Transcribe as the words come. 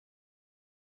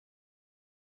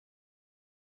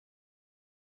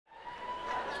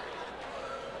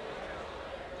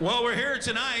Well, we're here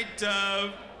tonight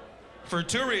for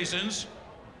two reasons.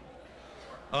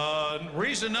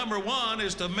 Reason number one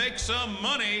is to make some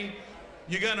money.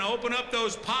 You're going to open up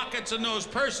those pockets and those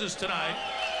purses tonight.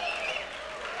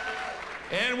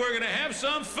 And we're going to have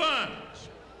some fun.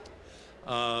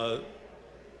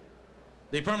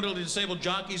 The Permanently Disabled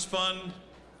Jockeys Fund,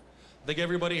 I think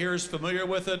everybody here is familiar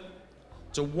with it.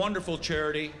 It's a wonderful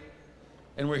charity.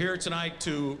 And we're here tonight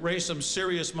to raise some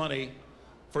serious money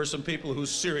for some people who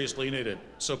seriously need it.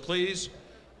 So please,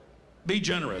 be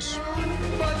generous.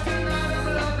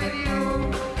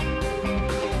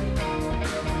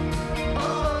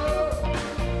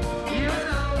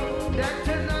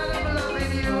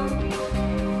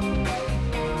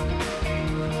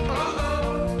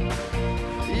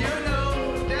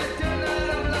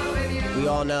 We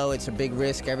all know it's a big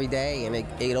risk every day, and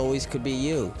it always could be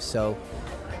you. So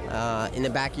in the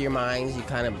back of your minds, you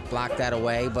kind of block that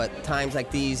away. But times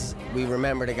like these, we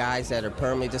remember the guys that are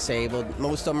permanently disabled.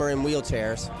 Most of them are in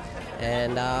wheelchairs,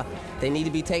 and they need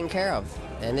to be taken care of.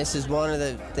 And this is one of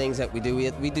the things that we do.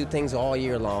 We do things all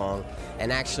year long. And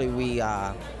actually,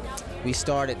 we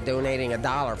started donating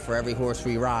 $1 for every horse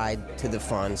we ride to the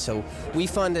fund. So we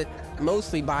fund it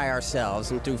mostly by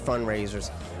ourselves and through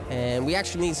fundraisers. And we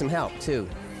actually need some help, too.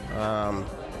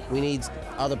 We need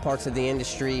other parts of the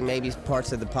industry, maybe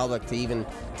parts of the public, to even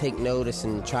take notice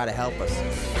and try to help us.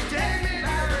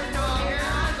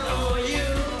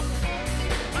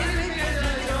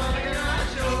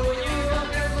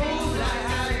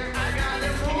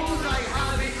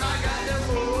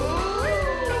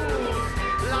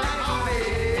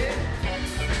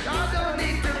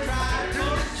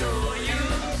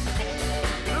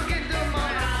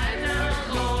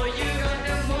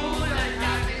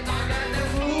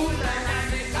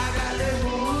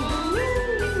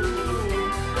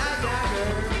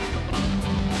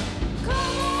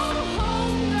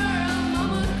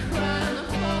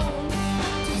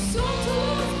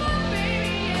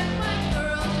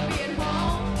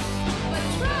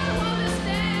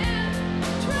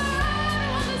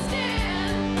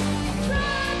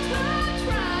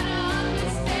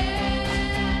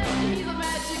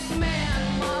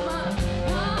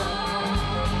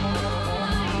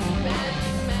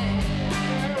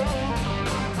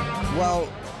 Well,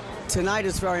 tonight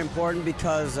is very important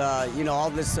because, you know, all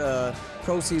this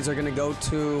proceeds are going to go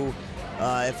to,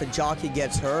 if a jockey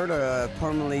gets hurt or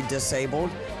permanently disabled.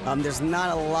 There's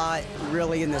not a lot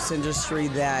really in this industry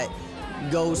that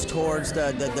goes towards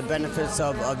the benefits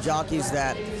of jockeys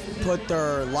that put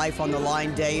their life on the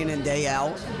line day in and day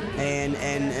out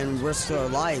and risk their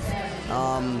life.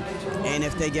 And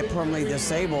if they get permanently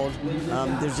disabled,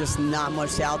 there's just not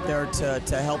much out there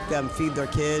to help them feed their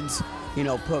kids, you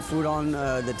know, put food on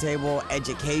the table,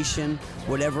 education,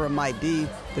 whatever it might be.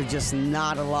 There's just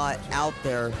not a lot out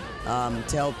there to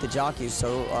help the jockeys.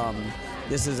 So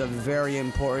this is a very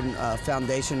important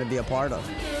foundation to be a part of.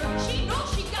 She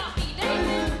knows she got me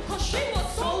down, 'cause she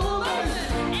was so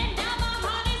amazing. And now my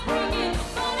heart is breaking,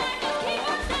 but I just keep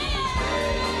on saying,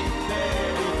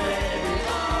 baby, baby,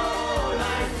 oh,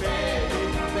 like baby,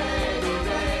 baby,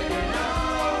 baby,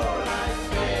 oh, like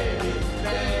baby,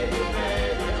 baby,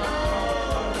 baby,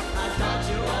 oh, I thought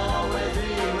you always be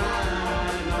mine,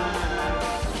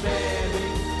 baby,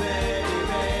 baby,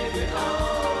 baby, oh,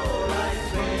 like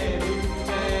baby,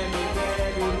 baby,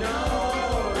 baby, no,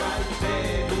 like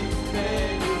baby,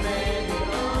 baby, baby,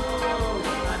 oh,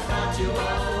 I thought you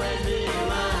always be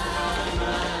mine.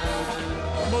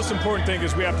 The most important thing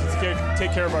is we have to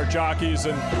take care of our jockeys,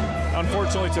 and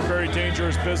unfortunately it's a very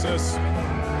dangerous business.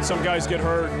 Some guys get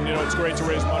hurt, and you know, it's great to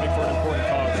raise money for an important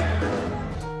cause.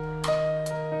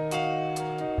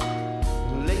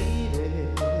 Lady,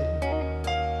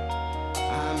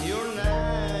 I'm your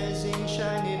nice and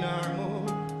shining armor,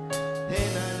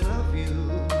 and I love you.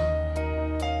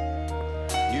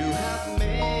 You have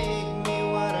made me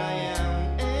what I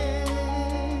am,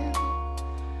 and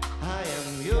I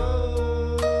am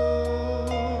yours.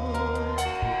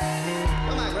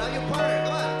 Come on, grab your partner,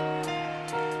 come on.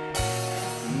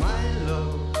 My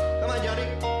love, come on, Johnny.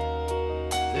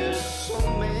 There's so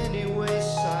many ways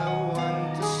I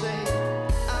want to say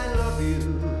I love you.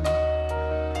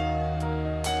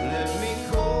 Let me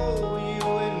call you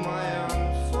in my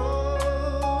arms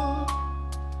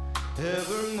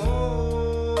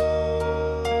forevermore.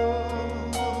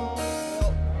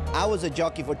 I was a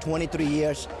jockey for 23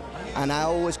 years, and I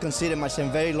always considered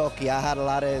myself very lucky. I had a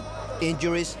lot of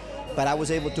injuries, but I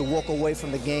was able to walk away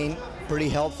from the game pretty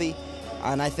healthy,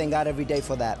 and I thank God every day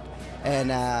for that.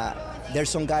 And There's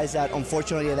some guys that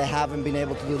unfortunately they haven't been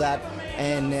able to do that,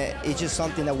 and it's just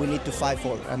something that we need to fight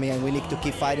for. I mean, we need to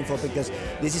keep fighting for, because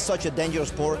this is such a dangerous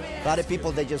sport. A lot of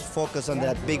people, they just focus on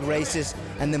the big races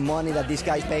and the money that these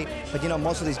guys pay, but you know,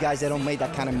 most of these guys, they don't make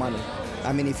that kind of money.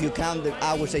 I mean, if you count the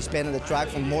hours they spend on the track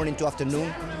from morning to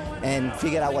afternoon and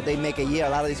figure out what they make a year, a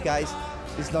lot of these guys,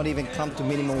 it's not even come to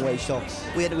minimum wage. So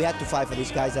we had to fight for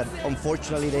these guys that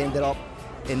unfortunately they ended up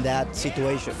in that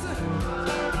situation.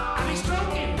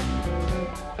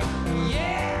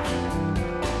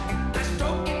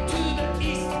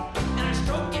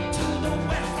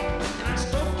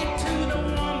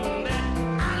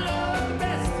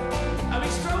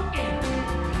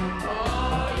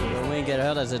 Get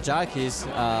hurt as a jockeys,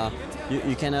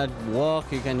 you cannot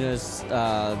walk, you can just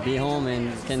be home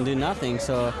and can do nothing.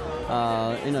 So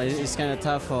you know, it's kind of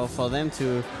tough for them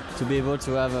to be able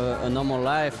to have a normal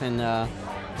life, and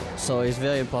so it's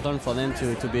very important for them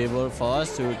to be able, for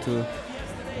us to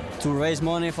raise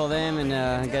money for them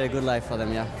and get a good life for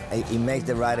them. Yeah. It makes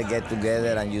the rider get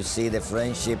together, and you see the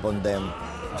friendship on them,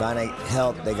 trying to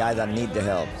help the guys that need the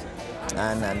help.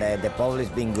 And the public's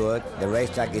been good, the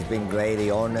racetrack has been great,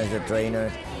 the owners, the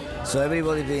trainers. So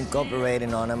everybody's been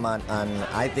cooperating on them, and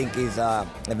I think it's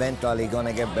eventually going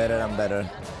to get better and better.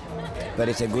 But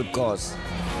it's a good cause.